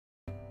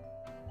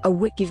a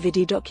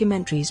WikiVidi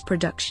documentaries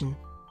production.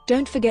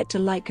 Don't forget to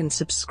like and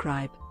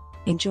subscribe.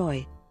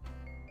 Enjoy.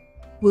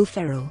 Will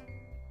Ferrell.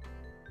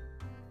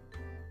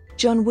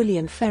 John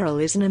William Ferrell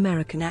is an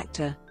American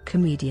actor,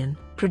 comedian,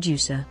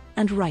 producer,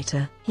 and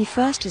writer. He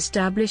first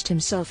established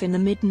himself in the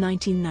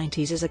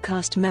mid-1990s as a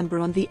cast member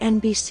on the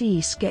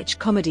NBC sketch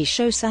comedy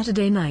show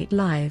Saturday Night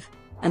Live,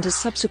 and has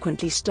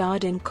subsequently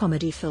starred in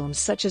comedy films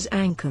such as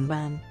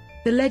Anchorman,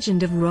 The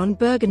Legend of Ron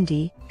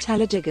Burgundy,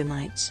 Talladega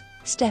Nights,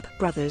 Step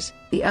Brothers,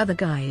 The Other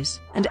Guys,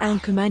 and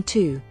Anchorman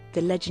 2,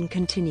 The Legend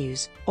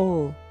Continues,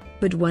 all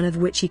but one of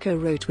which he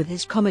co-wrote with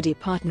his comedy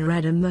partner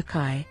Adam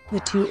McKay.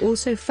 The two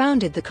also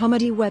founded the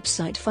comedy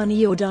website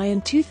Funny or Die in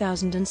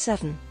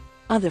 2007.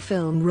 Other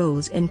film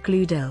roles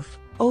include Elf,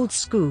 Old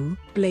School,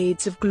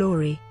 Blades of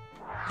Glory,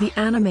 the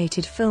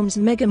animated films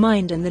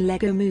Megamind and The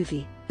Lego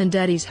Movie, and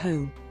Daddy's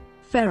Home.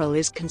 Ferrell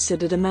is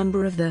considered a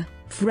member of the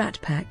Frat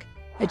Pack,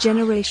 a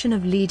generation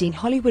of leading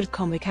Hollywood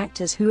comic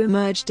actors who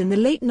emerged in the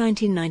late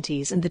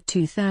 1990s and the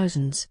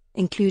 2000s,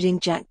 including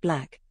Jack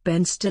Black,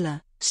 Ben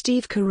Stiller,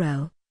 Steve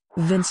Carell,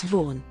 Vince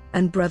Vaughn,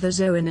 and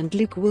brothers Owen and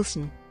Luke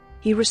Wilson.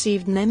 He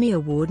received an Emmy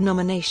Award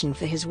nomination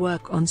for his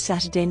work on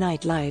Saturday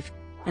Night Live,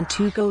 and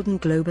 2 Golden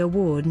Globe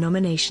Award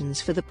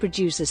nominations for The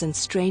Producers and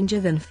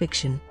Stranger Than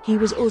Fiction. He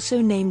was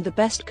also named the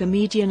Best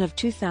Comedian of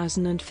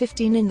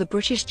 2015 in the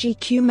British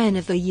GQ Men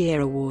of the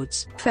Year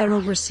Awards.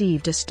 Ferrell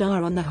received a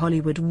star on the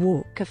Hollywood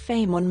Walk of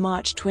Fame on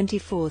March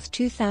 24,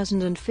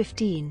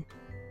 2015.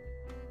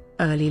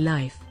 Early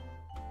life.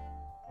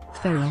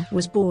 Ferrell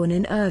was born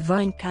in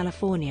Irvine,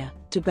 California,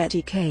 to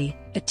Betty Kay,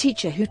 a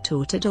teacher who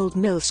taught at Old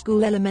Mill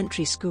School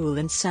Elementary School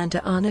and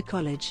Santa Ana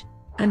College,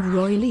 and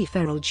Roy Lee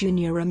Ferrell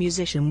Jr., a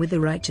musician with the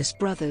Righteous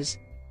Brothers.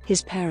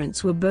 His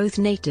parents were both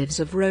natives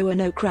of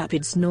Roanoke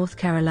Rapids, North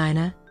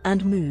Carolina,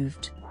 and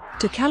moved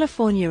to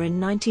California in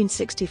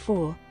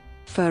 1964.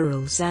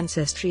 Ferrell's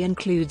ancestry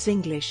includes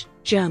English,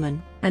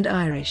 German, and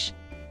Irish.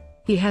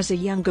 He has a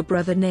younger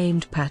brother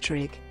named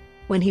Patrick.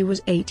 When he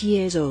was 8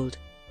 years old,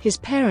 his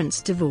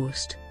parents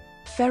divorced.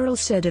 Ferrell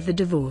said of the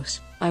divorce,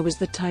 "I was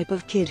the type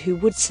of kid who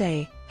would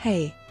say,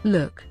 'Hey,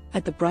 look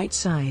at the bright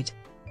side.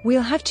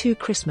 We'll have 2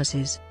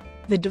 Christmases.'"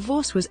 The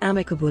divorce was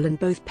amicable and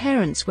both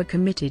parents were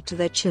committed to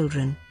their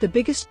children. The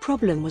biggest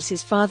problem was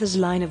his father's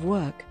line of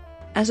work.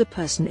 As a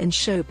person in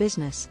show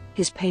business,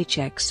 his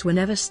paychecks were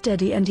never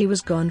steady and he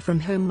was gone from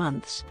home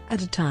months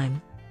at a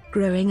time.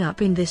 Growing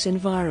up in this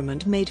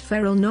environment made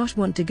Ferrell not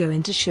want to go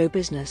into show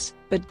business,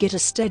 but get a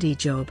steady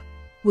job.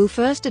 Will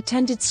first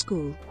attended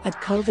school at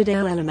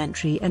Culverdale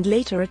Elementary and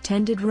later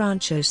attended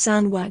Rancho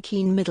San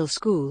Joaquin Middle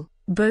School,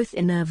 both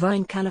in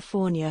Irvine,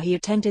 California. He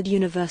attended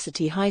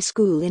University High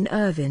School in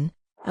Irvine,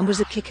 and was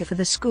a kicker for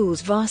the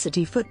school's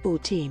varsity football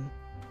team.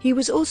 He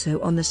was also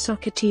on the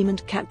soccer team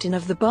and captain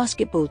of the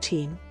basketball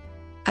team,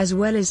 as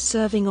well as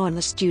serving on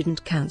the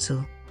student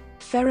council.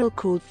 Ferrell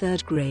called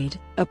 3rd grade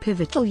a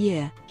pivotal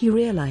year. He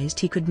realized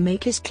he could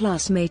make his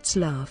classmates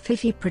laugh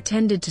if he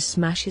pretended to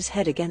smash his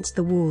head against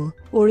the wall,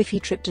 or if he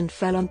tripped and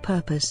fell on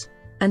purpose,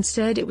 and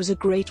said it was a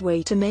great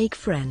way to make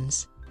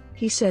friends.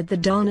 He said the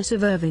dullness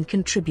of Irvine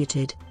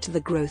contributed to the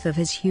growth of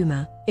his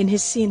humor. In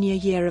his senior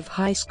year of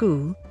high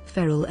school,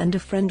 Ferrell and a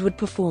friend would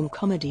perform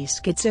comedy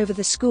skits over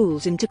the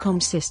school's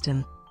intercom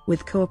system,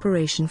 with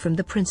cooperation from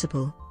the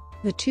principal.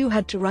 The two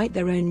had to write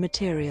their own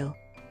material.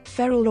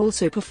 Ferrell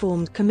also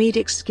performed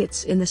comedic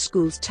skits in the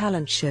school's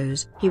talent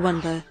shows. He won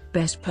the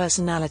Best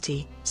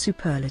Personality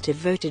superlative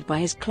voted by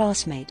his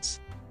classmates.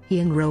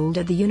 He enrolled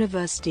at the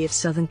University of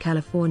Southern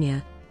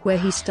California, where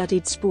he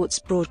studied sports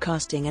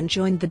broadcasting and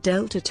joined the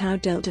Delta Tau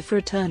Delta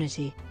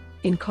fraternity.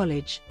 In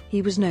college,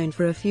 he was known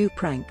for a few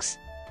pranks.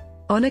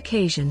 On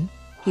occasion,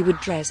 he would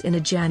dress in a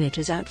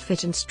janitor's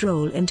outfit and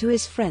stroll into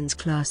his friends'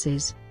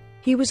 classes.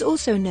 He was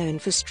also known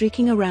for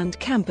streaking around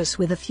campus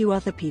with a few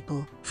other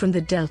people from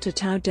the Delta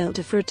Tau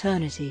Delta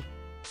fraternity.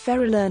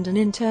 Ferrell earned an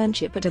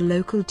internship at a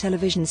local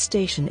television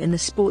station in the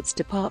sports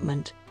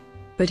department,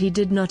 but he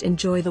did not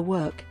enjoy the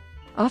work.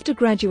 After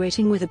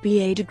graduating with a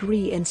BA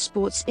degree in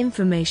sports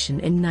information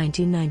in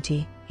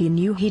 1990, he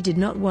knew he did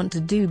not want to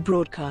do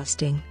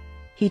broadcasting.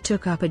 He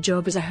took up a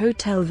job as a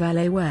hotel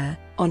valet where,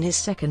 on his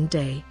second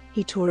day,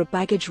 he tore a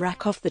baggage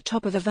rack off the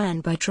top of a van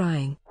by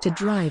trying to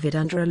drive it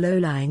under a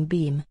low-lying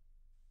beam.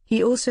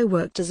 He also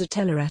worked as a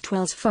teller at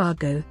Wells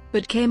Fargo,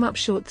 but came up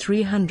short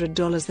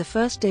 $300 the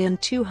first day and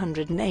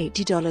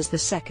 $280 the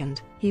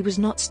second. He was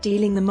not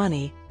stealing the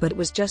money, but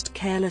was just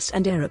careless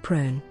and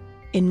error-prone.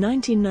 In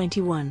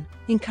 1991,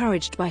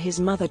 encouraged by his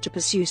mother to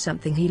pursue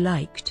something he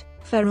liked,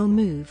 Ferrell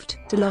moved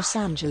to Los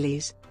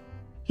Angeles.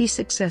 He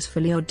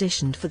successfully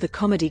auditioned for the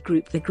comedy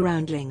group The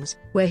Groundlings,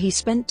 where he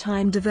spent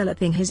time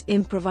developing his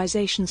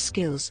improvisation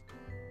skills.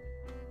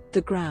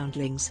 The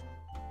Groundlings.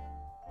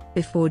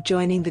 Before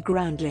joining the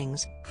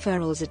Groundlings,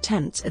 Ferrell's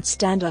attempts at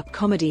stand-up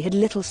comedy had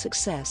little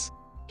success.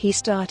 He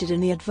started in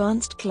the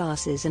advanced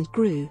classes and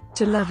grew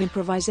to love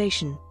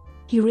improvisation.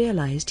 He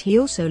realized he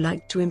also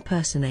liked to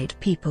impersonate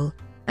people,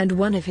 and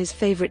one of his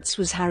favorites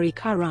was Harry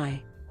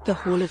Carey, the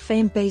Hall of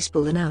Fame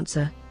baseball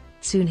announcer.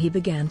 Soon he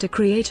began to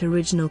create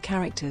original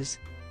characters.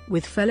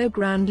 with fellow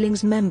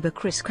Groundlings member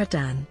Chris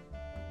Kattan.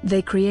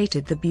 They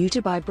created the Beauty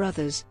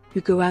Brothers,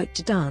 who go out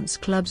to dance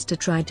clubs to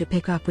try to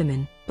pick up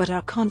women, but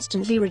are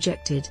constantly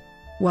rejected.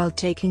 While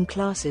taking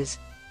classes,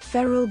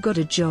 Ferrell got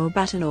a job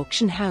at an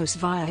auction house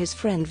via his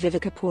friend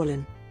Vivica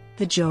Paulin.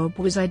 The job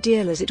was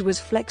ideal as it was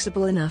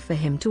flexible enough for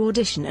him to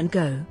audition and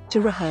go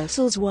to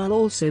rehearsals while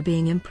also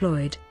being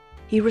employed.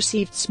 He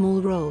received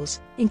small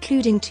roles,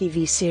 including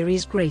TV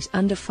series Grace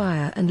Under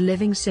Fire and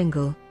Living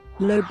Single,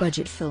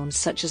 low-budget films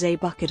such as A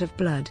Bucket of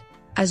Blood,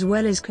 as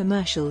well as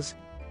commercials.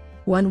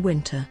 One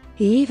winter,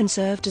 he even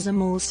served as a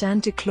mall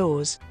Santa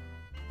Claus.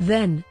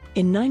 Then,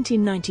 in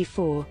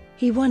 1994,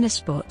 he won a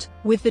spot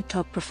with the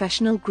top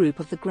professional group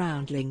of the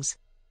Groundlings.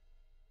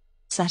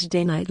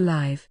 Saturday Night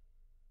Live.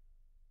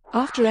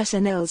 After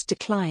SNL's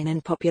decline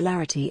in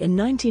popularity in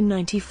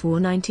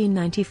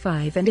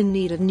 1994-1995 and in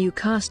need of new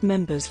cast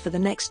members for the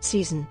next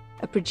season,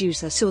 a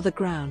producer saw the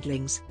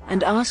Groundlings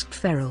and asked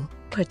Ferrell,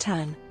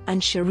 Kattan,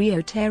 and Cheri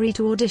Oteri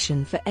to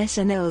audition for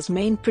SNL's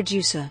main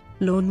producer,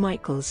 Lorne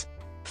Michaels.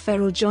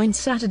 Ferrell joined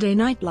Saturday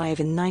Night Live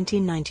in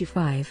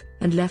 1995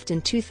 and left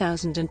in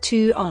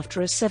 2002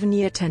 after a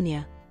 7-year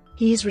tenure.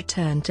 He has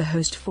returned to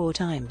host 4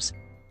 times.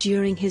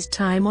 During his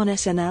time on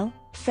SNL,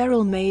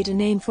 Ferrell made a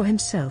name for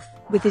himself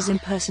with his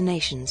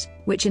impersonations,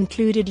 which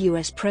included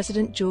U.S.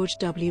 President George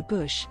W.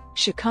 Bush,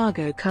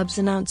 Chicago Cubs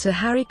announcer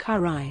Harry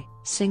Caray,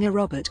 singer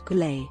Robert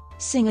Goulet,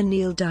 singer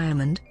Neil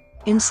Diamond,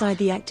 Inside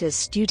the Actors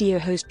Studio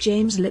host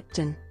James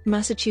Lipton,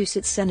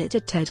 Massachusetts Senator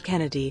Ted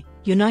Kennedy,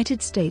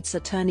 United States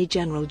Attorney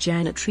General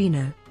Janet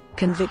Reno,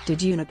 convicted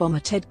Unabomber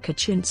Ted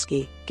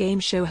Kaczynski, game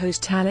show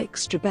host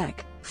Alex Trebek,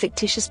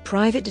 fictitious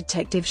private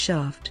detective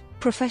Shaft,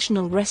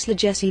 professional wrestler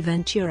Jesse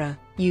Ventura,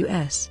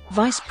 U.S.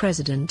 Vice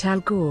President Al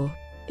Gore,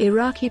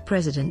 Iraqi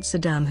President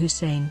Saddam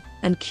Hussein,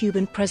 and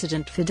Cuban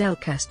President Fidel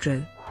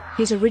Castro.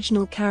 His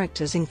original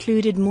characters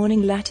included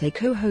Morning Latte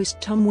co-host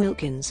Tom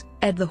Wilkins,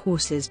 Ed the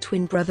Horse's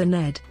twin brother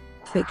Ned,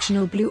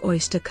 fictional Blue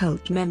Oyster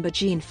Cult member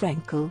Gene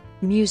Frankel,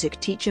 music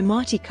teacher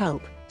Marty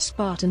Culp,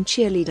 Spartan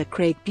cheerleader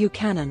Craig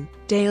Buchanan,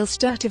 Dale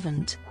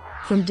Sturtevant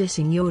from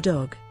Dissing Your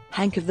Dog,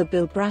 Hank of the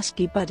Bill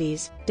Brasky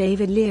Buddies,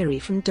 David Leary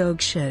from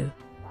Dog Show,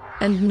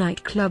 and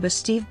nightclubber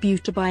Steve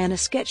Butterby in a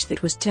sketch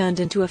that was turned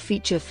into a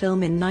feature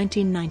film in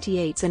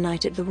 1998's A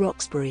Night at the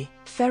Roxbury.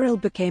 Ferrell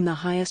became the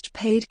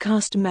highest-paid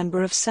cast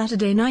member of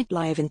Saturday Night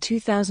Live in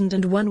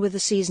 2001 with a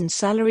season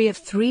salary of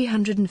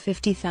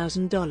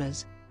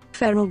 $350,000.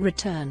 Ferrell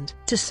returned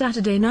to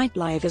Saturday Night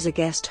Live as a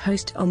guest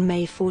host on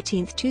May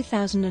 14,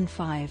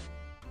 2005,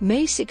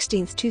 May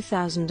 16,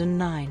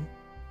 2009,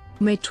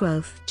 May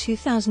 12,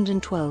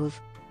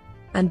 2012,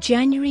 and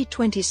January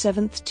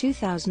 27,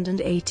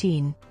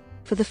 2018.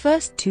 For the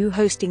first 2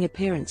 hosting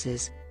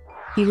appearances,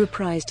 he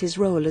reprised his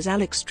role as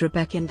Alex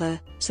Trebek in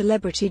the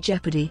Celebrity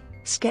Jeopardy!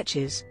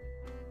 Sketches.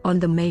 On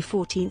the May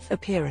 14th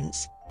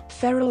appearance,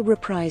 Ferrell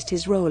reprised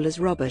his role as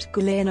Robert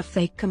Goulet in a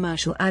fake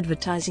commercial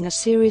advertising a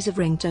series of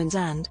ringtones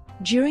and,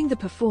 during the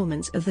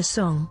performance of the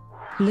song,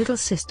 Little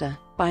Sister,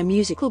 by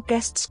musical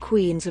guests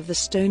Queens of the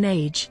Stone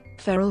Age,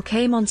 Ferrell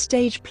came on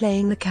stage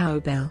playing the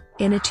cowbell.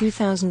 In a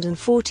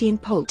 2014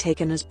 poll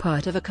taken as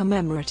part of a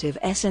commemorative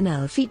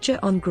SNL feature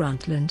on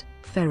Grantland,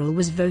 Ferrell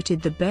was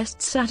voted the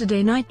best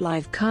Saturday Night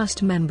Live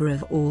cast member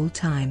of all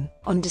time.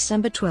 On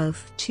December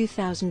 12,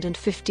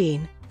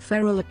 2015,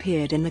 Ferrell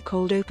appeared in the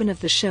cold open of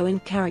the show in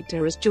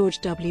character as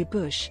George W.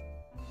 Bush.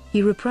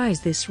 He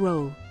reprised this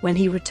role when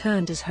he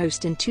returned as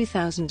host in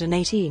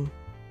 2018.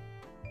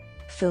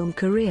 Film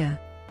career.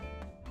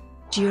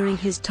 During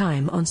his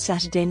time on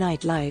Saturday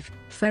Night Live,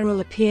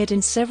 Ferrell appeared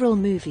in several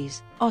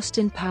movies: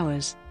 Austin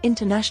Powers,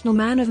 International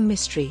Man of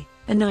Mystery,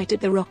 A Night at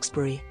the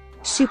Roxbury,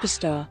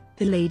 Superstar,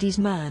 The Ladies'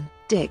 Man,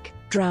 Dick,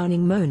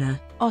 Drowning Mona,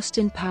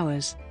 Austin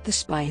Powers, The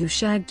Spy Who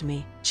Shagged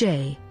Me,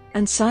 Jay,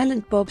 and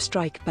Silent Bob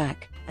Strike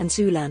Back, and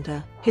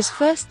Zoolander. His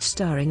first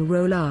starring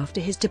role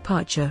after his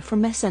departure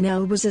from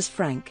SNL was as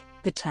Frank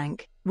the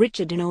Tank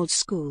Richard in Old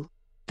School.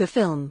 The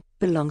film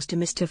belongs to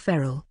Mr.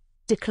 Ferrell,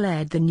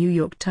 declared the New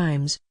York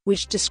Times,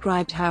 which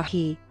described how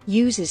he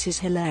uses his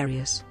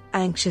hilarious,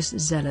 anxious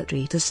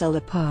zealotry to sell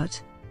the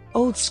part.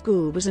 Old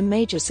School was a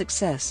major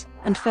success,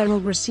 and Ferrell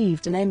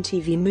received an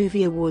MTV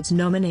Movie Awards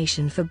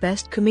nomination for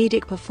Best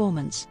Comedic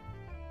Performance.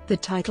 The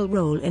title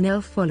role in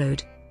Elle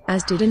followed,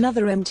 as did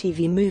another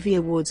MTV Movie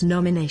Awards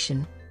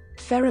nomination.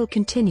 Ferrell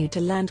continued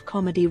to land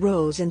comedy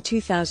roles in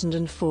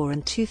 2004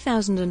 and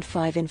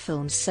 2005 in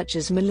films such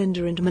as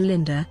Melinda and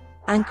Melinda,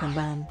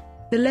 Anchorman,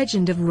 The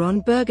Legend of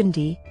Ron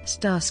Burgundy,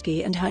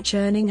 Starsky and Hutch,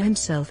 earning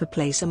himself a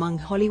place among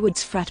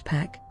Hollywood's frat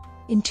pack.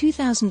 In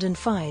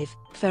 2005,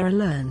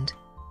 Ferrell earned.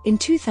 In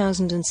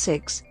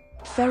 2006,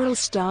 Ferrell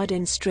starred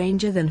in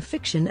Stranger Than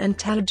Fiction and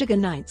Talladega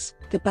Nights,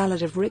 The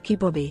Ballad of Ricky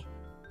Bobby.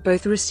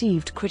 Both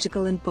received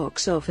critical and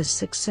box office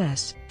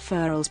success.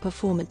 Ferrell's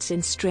performance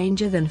in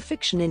Stranger Than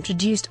Fiction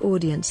introduced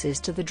audiences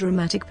to the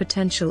dramatic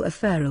potential of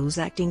Ferrell's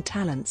acting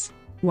talents,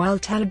 while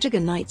Talladega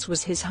Nights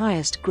was his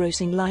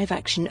highest-grossing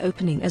live-action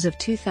opening as of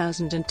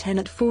 2010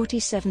 at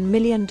 $47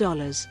 million.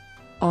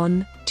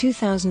 On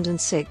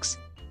 2006,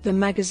 The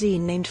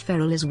magazine named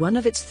Ferrell as one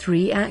of its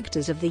 3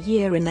 Actors of the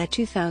Year in their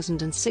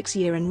 2006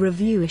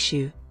 year-in-review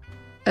issue.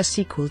 A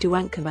sequel to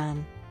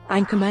Anchorman,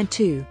 Anchorman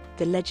 2: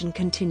 The Legend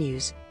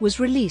Continues,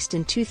 was released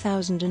in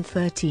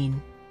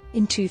 2013.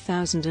 In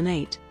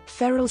 2008,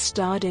 Ferrell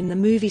starred in the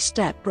movie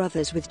Step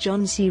Brothers with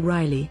John C.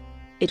 Reilly.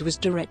 It was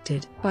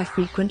directed by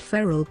frequent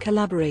Ferrell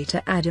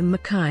collaborator Adam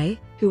McKay,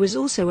 who was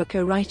also a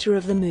co-writer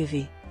of the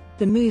movie.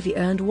 The movie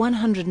earned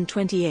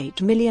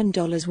 $128 million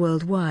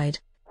worldwide.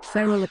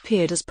 Ferrell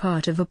appeared as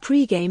part of a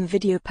pre-game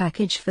video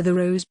package for the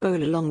Rose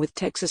Bowl along with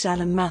Texas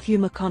alum Matthew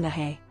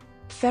McConaughey.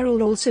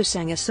 Ferrell also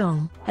sang a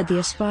song at the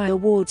Aspire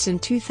Awards in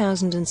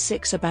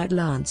 2006 about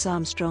Lance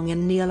Armstrong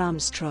and Neil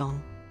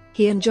Armstrong.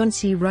 He and John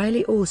C.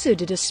 Reilly also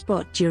did a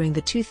spot during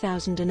the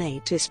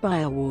 2008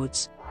 Aspire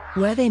Awards,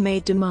 where they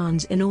made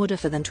demands in order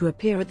for them to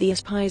appear at the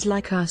Aspires,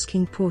 like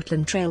asking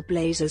Portland Trail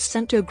Blazers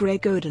center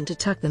Greg Oden to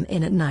tuck them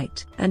in at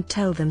night and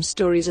tell them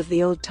stories of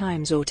the old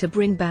times, or to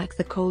bring back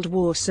the Cold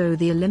War so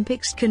the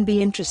Olympics can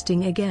be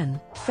interesting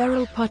again.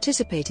 Ferrell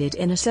participated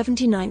in a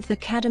 79th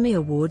Academy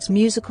Awards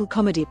musical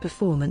comedy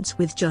performance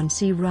with John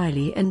C.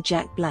 Reilly and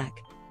Jack Black,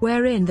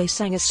 wherein they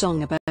sang a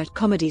song about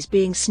comedies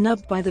being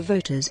snubbed by the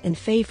voters in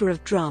favor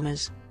of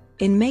dramas.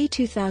 In May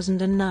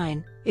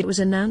 2009, it was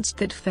announced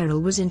that Ferrell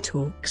was in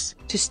talks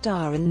to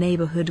star in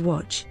Neighborhood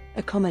Watch,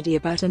 a comedy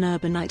about an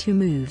urbanite who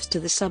moves to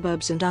the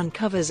suburbs and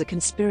uncovers a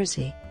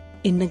conspiracy.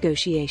 In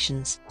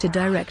negotiations to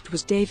direct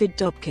was David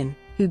Dobkin,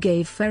 who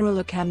gave Ferrell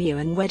a cameo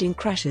in Wedding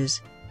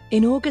Crashers.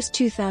 In August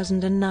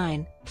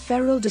 2009,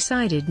 Ferrell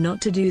decided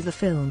not to do the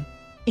film.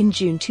 In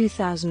June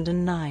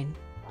 2009,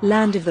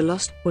 Land of the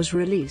Lost was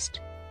released.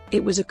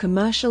 It was a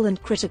commercial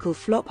and critical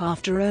flop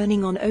after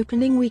earning on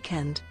opening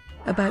weekend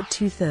about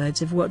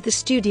 2/3 of what the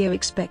studio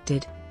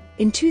expected.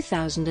 In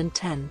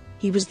 2010,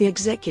 he was the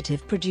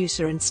executive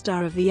producer and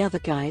star of The Other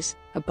Guys,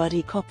 a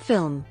buddy cop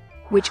film,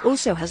 which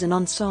also has an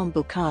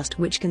ensemble cast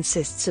which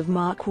consists of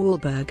Mark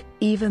Wahlberg,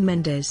 Eva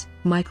Mendes,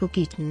 Michael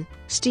Keaton,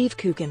 Steve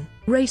Coogan,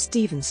 Ray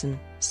Stevenson,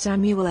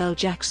 Samuel L.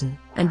 Jackson,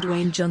 and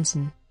Dwayne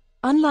Johnson.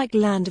 Unlike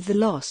Land of the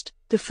Lost,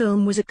 the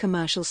film was a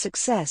commercial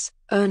success,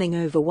 earning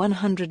over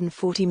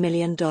 $140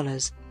 million,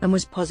 and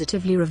was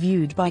positively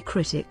reviewed by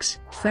critics.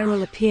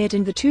 Ferrell appeared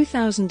in the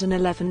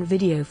 2011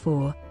 video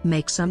for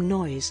Make Some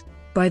Noise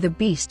by the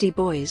Beastie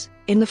Boys,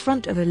 in the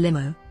front of a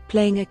limo,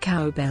 playing a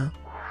cowbell.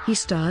 He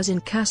stars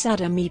in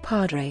Casada Mi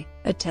Padre,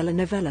 a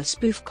telenovela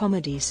spoof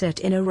comedy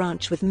set in a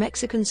ranch with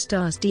Mexican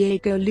stars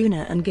Diego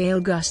Luna and Gael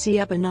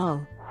Garcia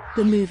Bernal.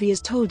 The movie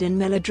is told in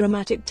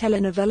melodramatic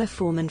telenovela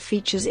form and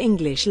features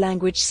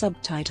English-language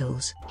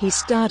subtitles. He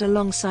starred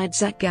alongside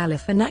Zach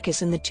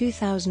Galifianakis in the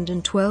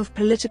 2012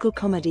 political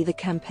comedy The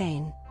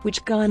Campaign,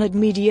 which garnered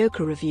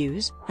mediocre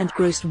reviews and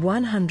grossed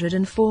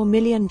 $104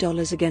 million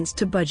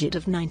against a budget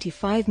of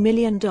 $95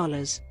 million.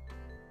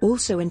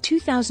 Also in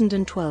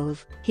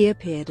 2012, he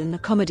appeared in the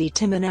comedy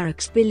Tim and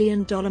Eric's $1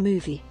 Billion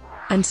Movie,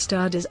 and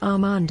starred as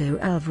Armando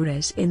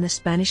Alvarez in the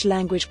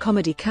Spanish-language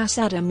comedy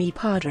Casada Mi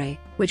Padre,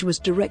 which was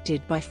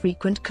directed by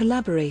frequent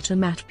collaborator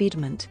Matt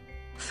Piedmont.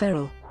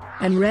 Ferrell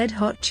and Red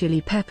Hot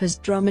Chili Peppers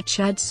drummer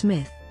Chad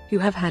Smith, who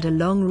have had a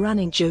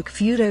long-running joke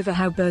feud over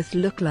how both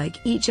look like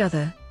each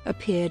other,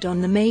 appeared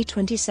on the May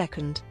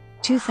 22,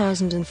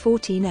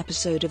 2014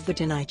 episode of The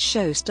Tonight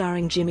Show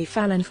starring Jimmy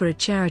Fallon for a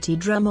charity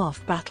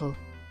drum-off battle.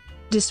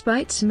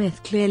 Despite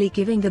Smith clearly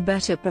giving the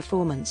better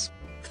performance,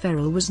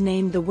 Ferrell was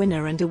named the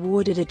winner and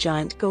awarded a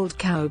giant gold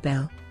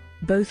cowbell.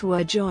 Both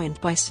were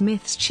joined by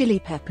Smith's Chili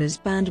Peppers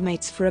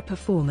bandmates for a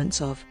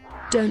performance of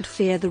Don't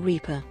Fear the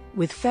Reaper,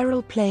 with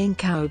Ferrell playing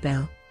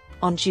cowbell.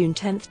 On June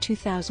 10,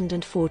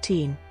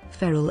 2014,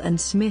 Ferrell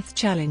and Smith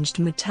challenged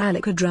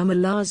Metallica drummer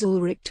Lars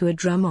Ulrich to a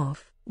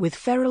drum-off, with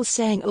Ferrell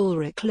saying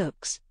Ulrich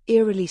looks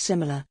eerily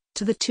similar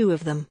to the two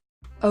of them.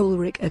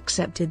 Ulrich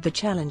accepted the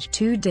challenge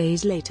 2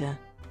 days later.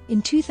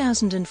 In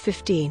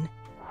 2015,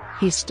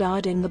 he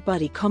starred in the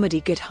buddy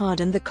comedy Get Hard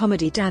and the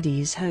comedy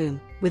Daddy's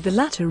Home, with the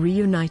latter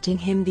reuniting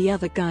him The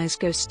Other Guys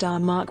co-star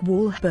Mark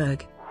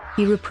Wahlberg.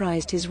 He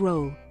reprised his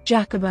role,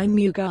 Jacoby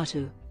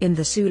Mugatu, in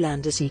the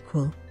Zoolander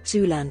sequel,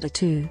 Zoolander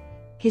 2.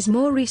 His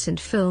more recent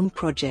film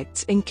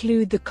projects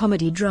include the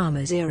comedy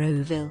drama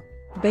Zeroville,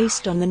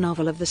 based on the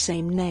novel of the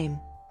same name,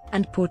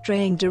 and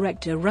portraying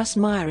director Russ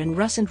Meyer in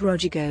Russ and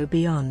Roger Go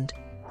Beyond,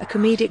 a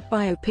comedic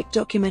biopic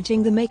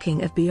documenting the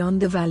making of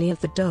Beyond the Valley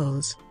of the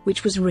Dolls,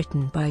 which was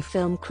written by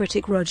film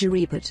critic Roger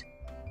Ebert.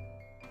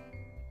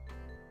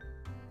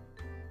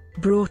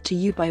 Brought to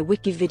you by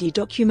WikiVidi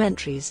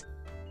Documentaries.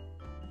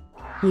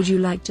 Would you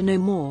like to know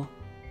more?